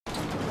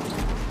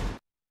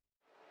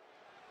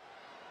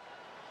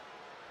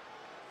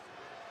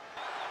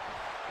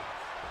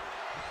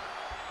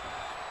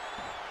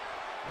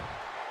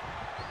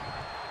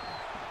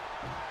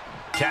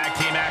Tag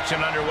team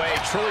action underway.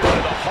 Truly one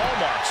of the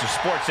hallmarks of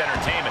sports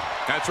entertainment.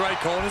 That's right,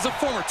 Cole. And as a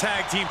former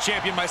tag team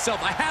champion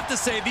myself, I have to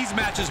say these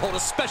matches hold a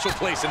special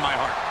place in my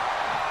heart.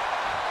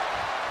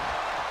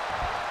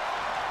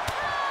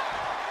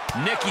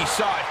 Nikki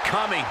saw it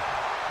coming.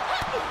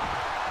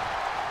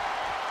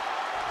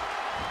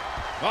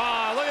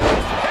 Ah, look at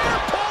this. Hair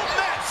pull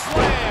mat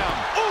slam.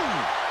 Ooh.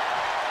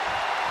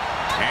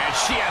 And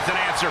she has an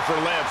answer for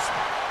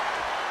Liv.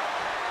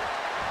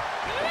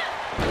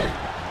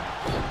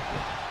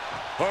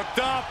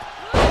 Hooked up.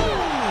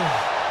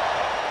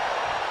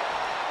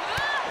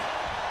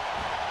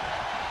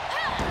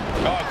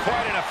 Oh,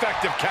 quite an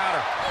effective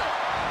counter.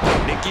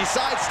 Nikki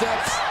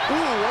sidesteps. Ooh,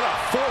 what a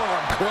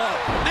forearm club.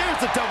 There's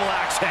the double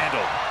axe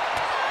handle.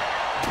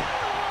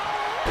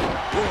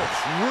 Ooh,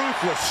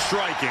 ruthless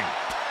striking.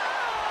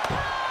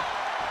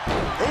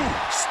 Ooh,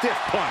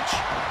 stiff punch.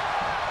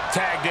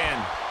 Tagged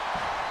in.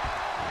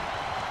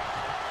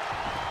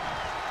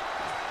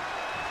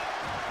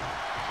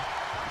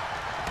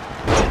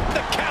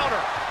 The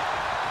counter.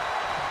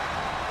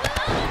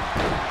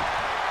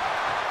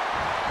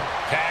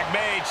 Tag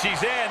made,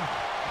 she's in.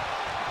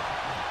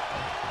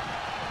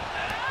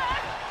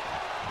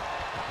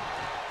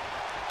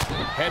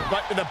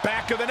 Headbutt to the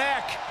back of the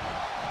neck.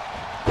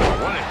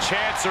 What a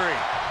chancery.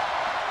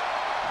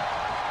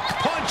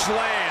 Punch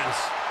lands.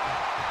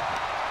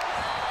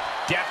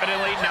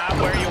 Definitely not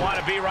where you want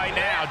to be right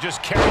now.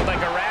 Just carried like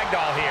a rag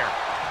doll here.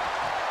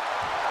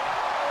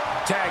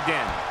 Tagged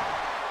in.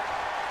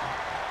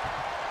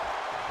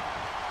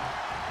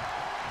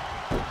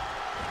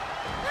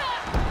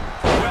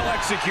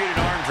 Well-executed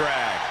arm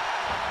drag.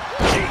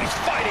 She's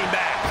fighting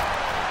back.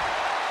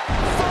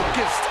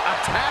 Focused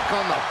attack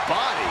on the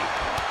body.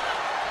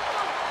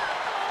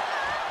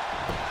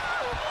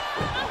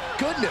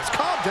 Goodness,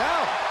 calm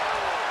down.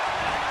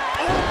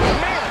 Oh,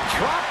 man,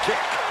 drop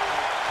kick.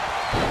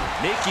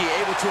 Nikki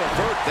able to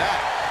avert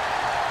that.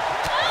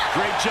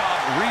 Great job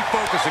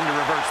refocusing to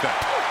reverse that.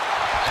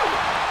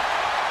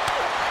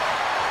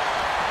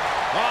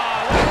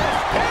 Oh, look at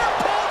this. Hair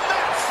pull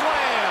mat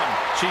slam.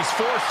 She's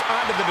forced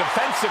onto the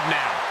defensive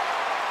now.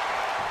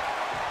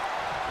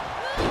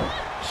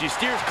 She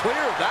steers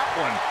clear of that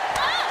one.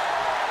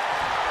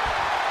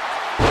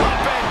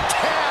 Up and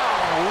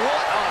down.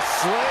 What a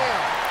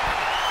slam.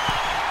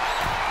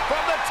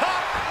 From the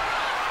top.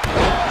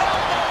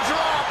 Elbow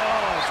drop.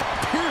 Oh,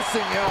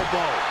 piercing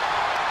elbow.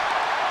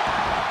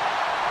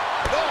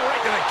 Oh,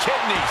 right to the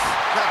kidneys.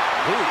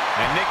 Golly.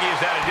 And Nikki is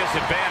at a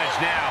disadvantage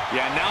now.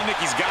 Yeah, now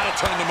Nikki's got to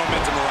turn the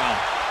momentum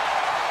around.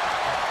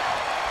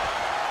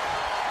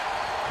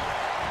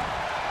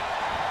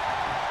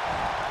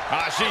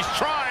 She's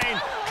trying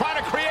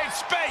to create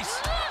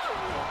space.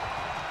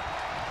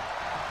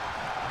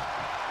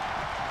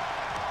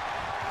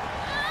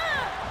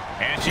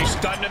 And she's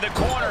stunned in the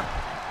corner.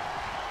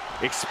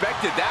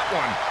 Expected that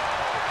one.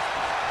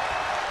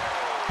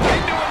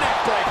 Into a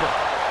neck breaker.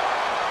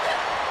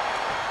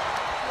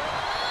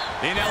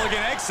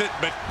 Inelegant exit,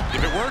 but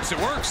if it works, it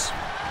works.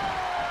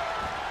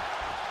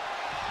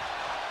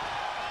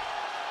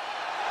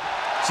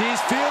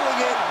 She's feeling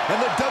it,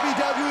 and the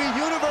WWE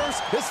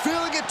Universe is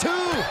feeling it too.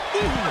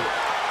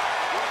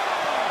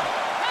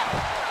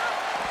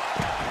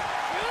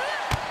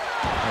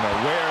 Gonna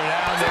wear it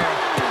down there.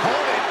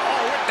 Hold it.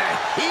 Oh, with the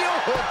heel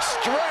hook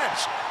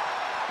stretch.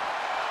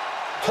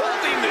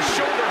 Holding the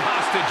shoulder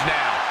hostage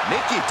now.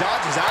 Nikki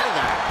dodges out of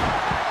that.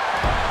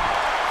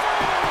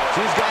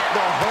 She's got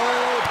the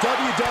whole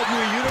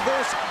WWE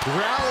Universe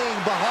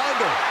rallying behind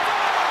her.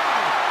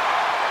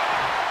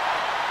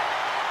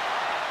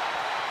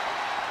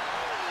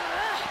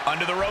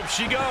 Under the rope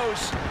she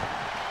goes.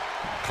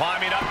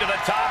 Climbing up to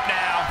the top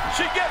now.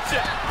 She gets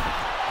it.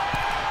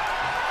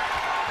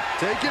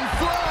 Taking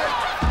flight.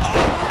 Oh,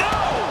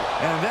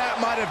 no! And that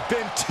might have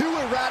been too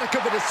erratic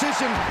of a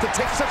decision to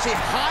take such a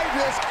high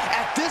risk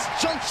at this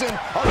junction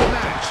of the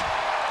match.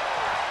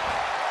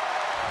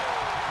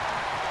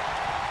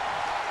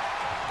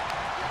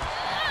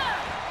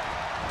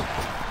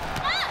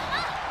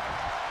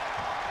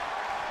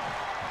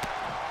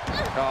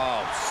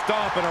 Oh,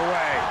 stomping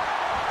away.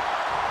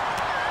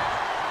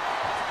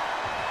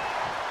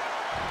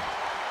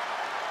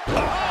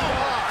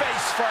 Oh,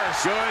 face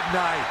first. Good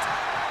night.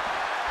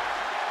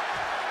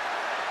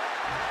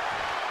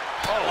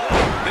 Oh, look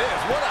at this.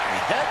 What a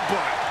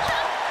headbutt.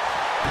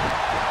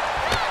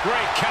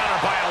 Great counter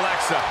by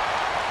Alexa.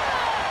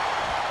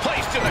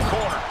 Placed in the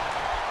corner.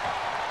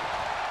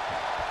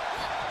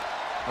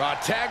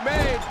 Tag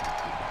made.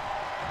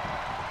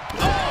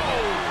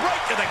 Oh,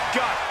 right to the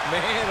gut.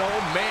 Man,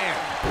 oh man.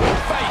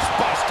 Face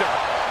buster.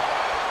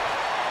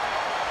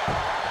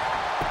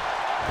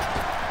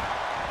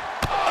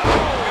 Oh,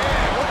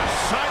 man, what a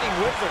shining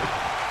wizard.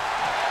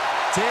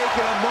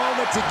 Taking a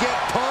moment to get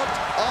pumped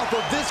off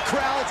of this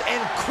crowd's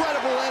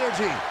incredible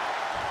energy.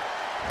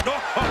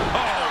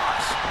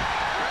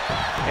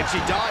 And she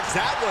dodged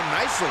that one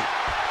nicely.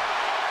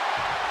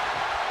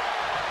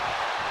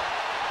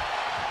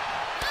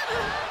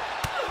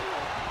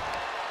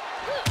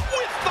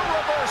 With the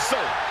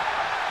reversal.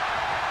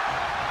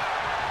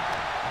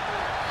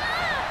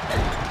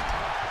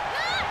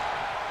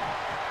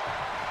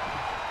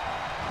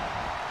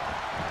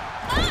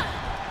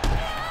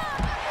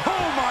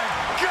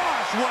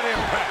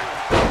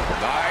 impact.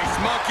 Nice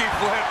monkey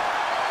flip.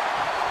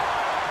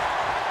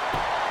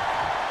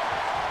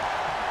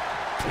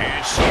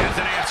 And she has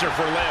an answer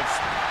for Liv.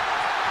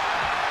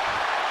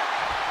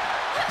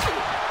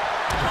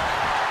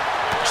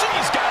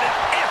 She's got an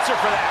answer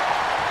for that.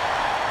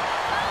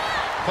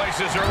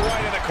 Places her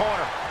right in the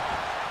corner.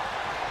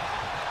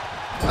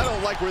 I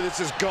don't like where this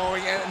is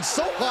going, and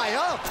so high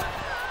up.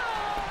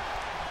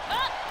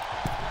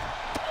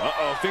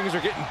 Uh-oh, things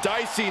are getting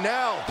dicey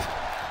now.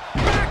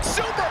 Back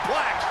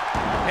superplex.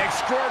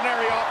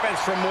 Extraordinary offense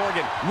from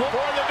Morgan.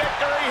 For the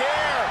victory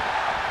here.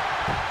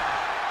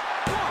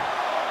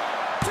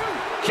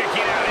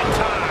 Kicking out in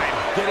time.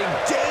 Getting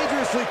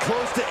dangerously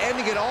close to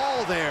ending it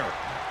all there.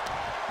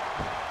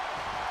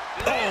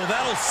 Oh,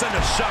 that'll send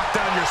a shock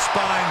down your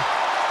spine.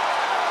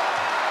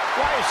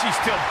 Why is she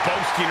still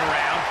boasting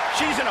around?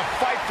 She's in a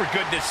fight, for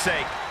goodness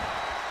sake.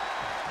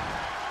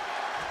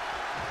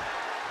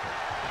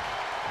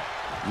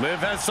 Liv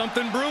has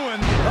something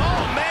brewing.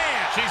 Oh,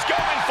 man, she's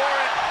going for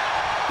it.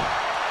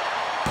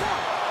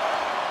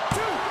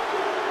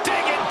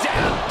 Digging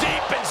down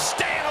deep and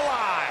staying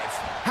alive.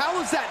 How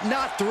is that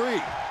not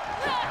 3?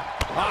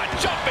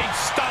 Jumping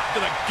stop to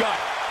the gut.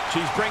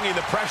 She's bringing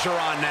the pressure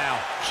on now.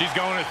 She's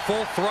going at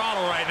full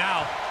throttle right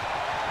now.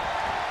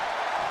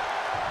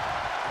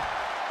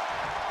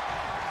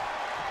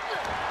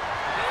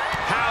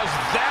 How's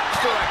that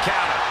for a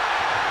counter?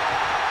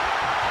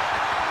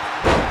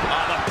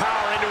 Oh, the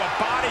power into a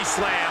body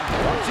slam.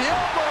 What's the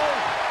elbow?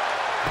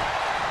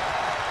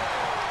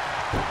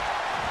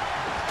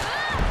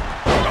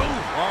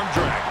 Oh, arm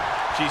drag.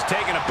 She's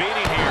taking a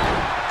beating here.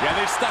 Yeah,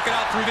 they've stuck it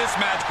out through this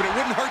match, but it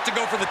wouldn't hurt to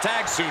go for the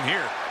tag soon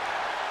here.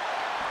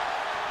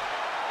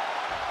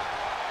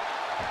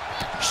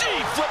 She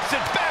flips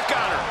it back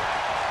on her.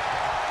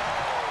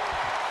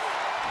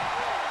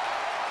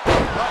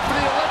 Up for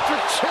the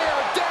electric chair,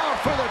 down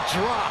for the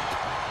drop.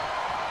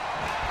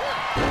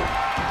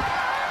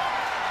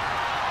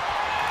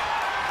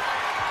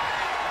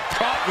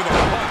 Caught with a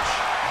punch.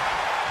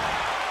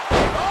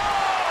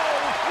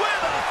 Oh,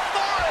 with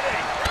authority.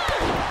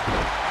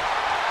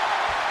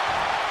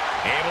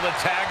 Able to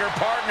tag her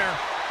partner.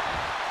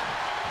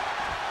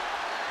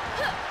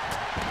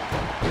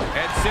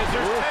 Head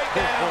scissors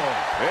takedown.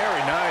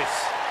 Very nice.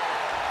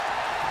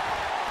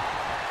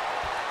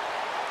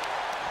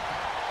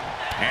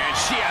 And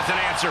she has an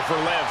answer for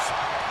Liv.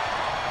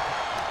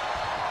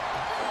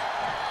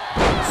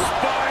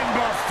 Spine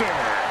buster.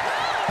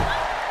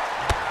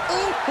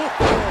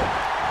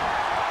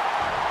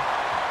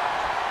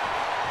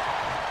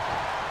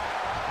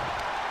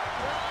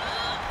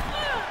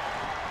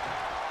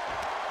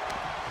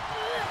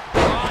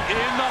 Brought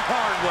in the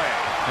hard way.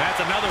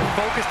 That's another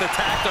focused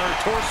attack to her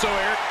torso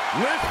area.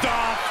 Lift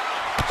off.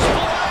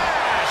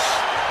 Splash!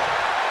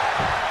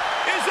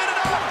 Is it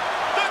enough?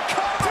 The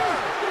cover!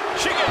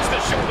 She gets the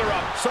shoulder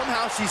up.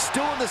 Somehow she's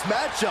still in this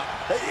matchup.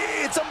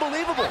 It's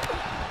unbelievable.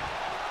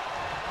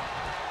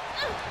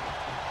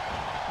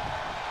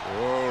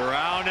 Oh,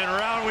 round and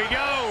round we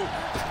go.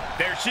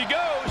 There she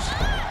goes.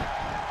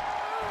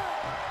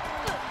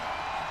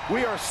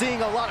 We are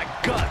seeing a lot of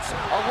guts,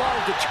 a lot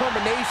of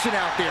determination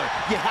out there.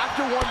 You have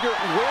to wonder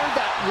where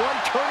that one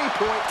turning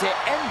point to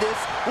end this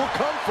will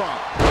come from.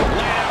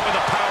 Laid out with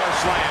a power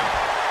slam.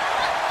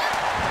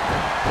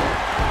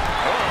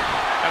 Oh,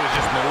 that was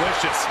just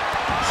malicious.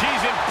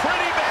 She's in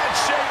pretty bad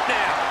shape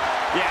now.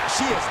 Yeah,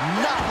 she is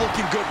not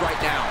looking good right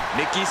now.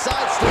 Nikki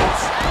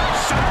sidesteps.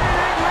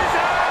 Shining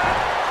Wizard!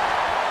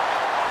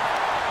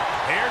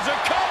 Here's a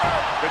cover.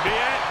 Could be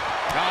it.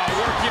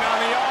 Working on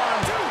the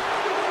arm.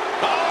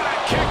 Oh,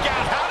 that kick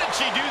out. How did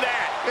she do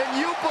that? Can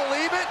you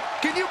believe it?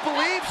 Can you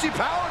believe she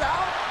powered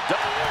out?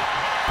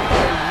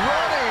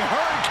 Running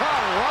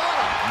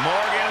hurricanrana.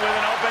 Morgan with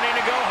an opening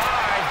to go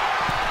high.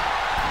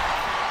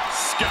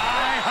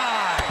 Sky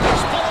high.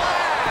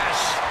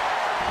 Splash!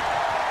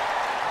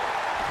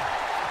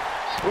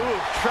 Ooh,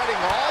 treading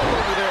all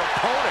over their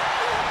opponent.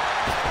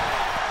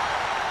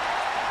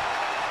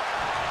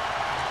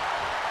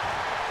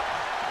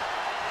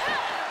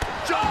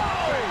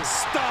 Oh,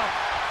 stop.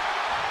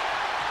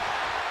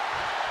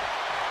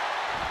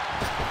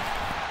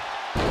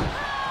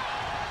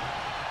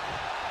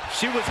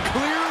 She was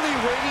clearly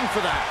waiting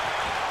for that.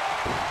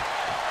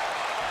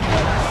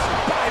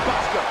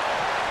 Spinebuster.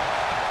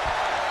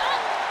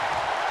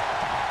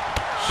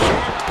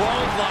 Short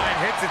clothesline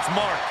hits its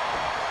mark.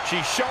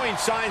 She's showing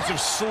signs of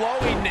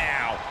slowing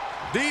now.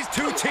 These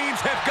two teams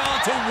have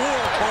gone to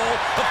war, Cole.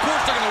 Of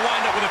course they're going to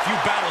wind up with a few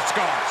battle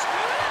scars.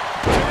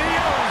 To the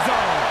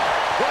ozone.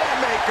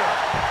 Playmaker.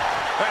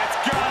 That's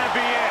gotta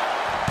be it.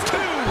 2.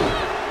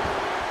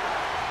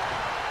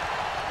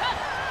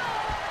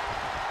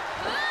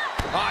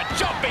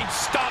 Jumping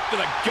stop to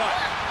the gut.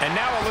 And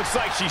now it looks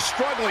like she's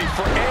struggling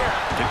for air.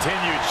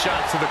 Continued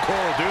shots to the core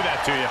will do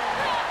that to you.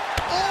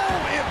 Oh,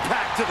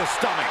 impact to the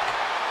stomach.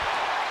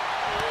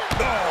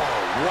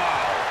 Oh,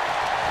 wow.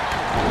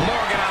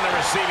 Morgan on the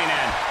receiving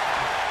end.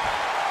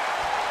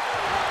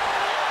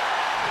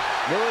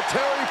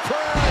 Military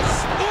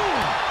press.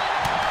 Ooh.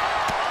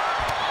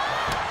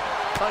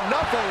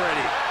 Enough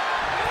already.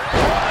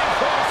 Running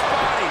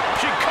crossbody.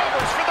 She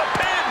covers for the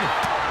pin.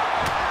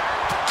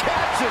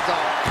 Catches a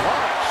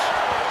punch.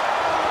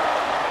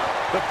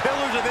 The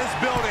pillars of this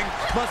building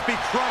must be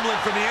crumbling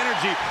from the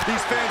energy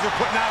these fans are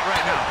putting out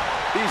right now.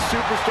 These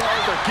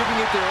superstars are giving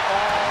it their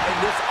all, and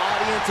this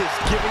audience is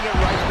giving it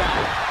right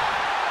back.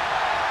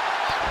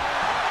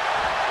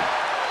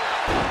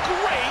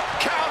 Great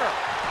counter.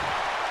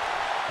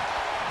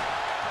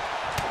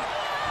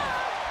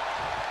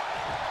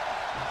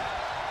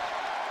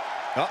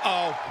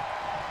 Uh-oh.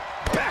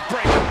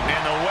 Backbreaker.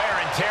 And the wear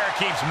and tear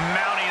keeps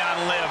mounting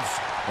on Liv.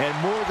 And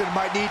Morgan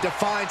might need to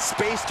find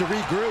space to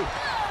regroup.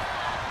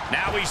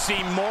 Now we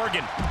see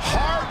Morgan.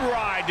 Hard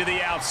ride to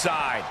the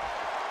outside.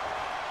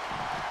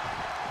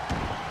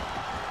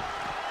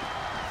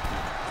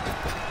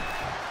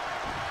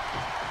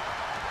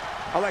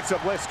 Alexa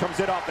Bliss comes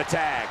in off the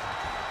tag.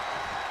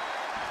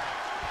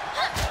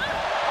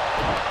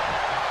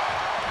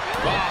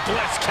 Oh,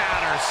 Bliss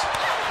counters.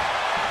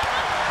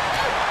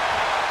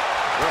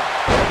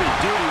 Heavy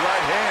duty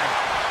right hand.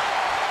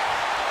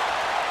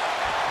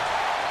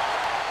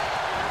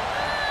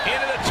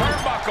 Into the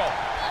turnbuckle.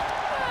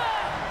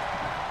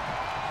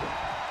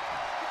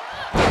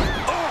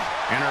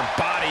 And her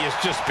body has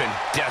just been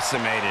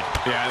decimated.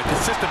 Yeah, the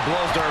consistent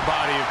blows to her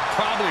body have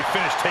probably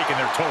finished taking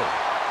their toll.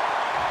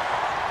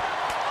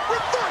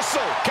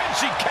 Reversal! Can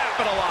she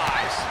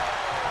capitalize?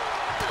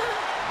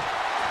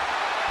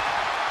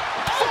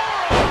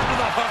 Forearm to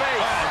the face!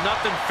 Oh,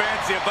 nothing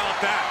fancy about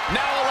that.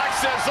 Now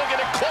Alexa's looking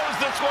to close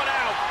this one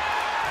out.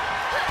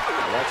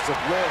 Alexa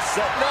Bliss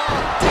setting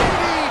up.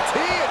 DDT!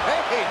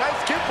 Hey,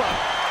 nice kick up.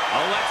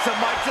 Alexa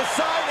might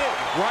decide it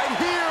right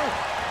here.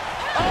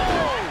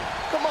 Oh!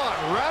 Come on,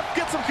 ref,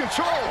 get some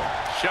control.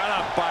 Shut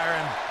up,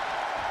 Byron.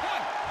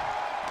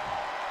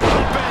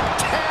 Up and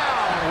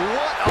down.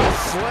 What a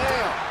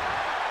slam.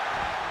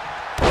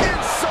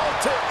 Insult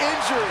to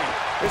injury.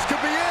 This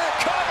could be it.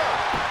 Cover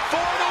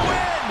for the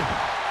win.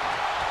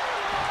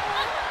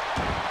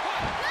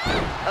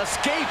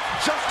 Escape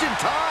just in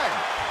time.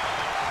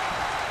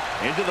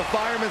 Into the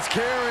fireman's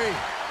carry.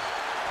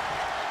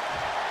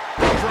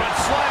 Front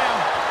slam.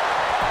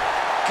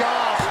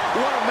 Gosh,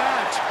 what a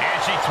match. And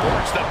she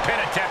thwarts the pin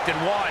attempt in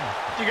one.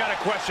 You got a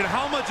question.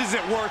 How much is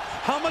it worth?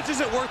 How much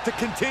is it worth to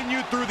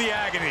continue through the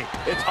agony?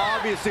 It's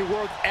obviously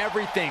worth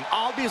everything.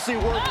 Obviously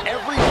worth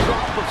every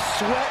drop of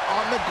sweat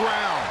on the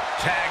ground.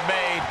 Tag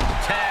made.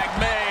 Tag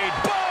made.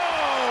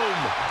 Boom!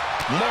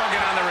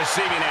 Morgan on the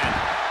receiving end.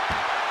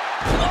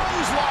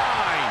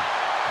 Clothesline.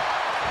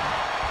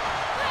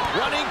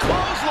 Running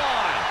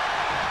clothesline.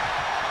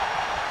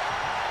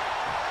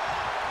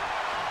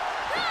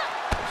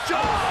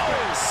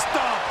 Oh,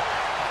 stop.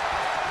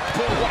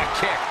 Boom, what a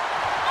kick.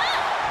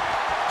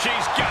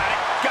 She's got it.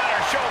 Got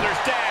her shoulders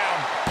down.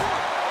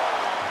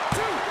 1,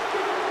 2,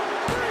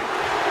 3.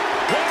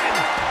 Win.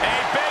 A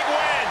big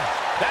win.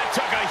 That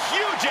took a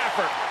huge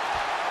effort.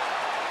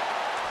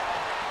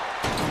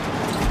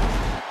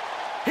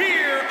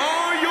 Here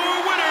are your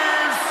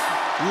winners,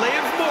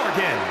 Liv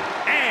Morgan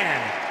and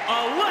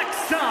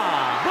Alexa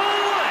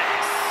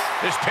Bliss.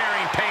 This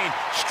pairing paid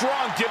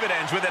strong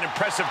dividends with an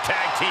impressive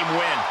tag team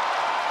win.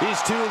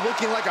 These two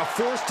looking like a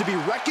force to be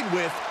reckoned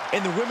with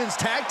in the women's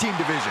tag team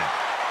division.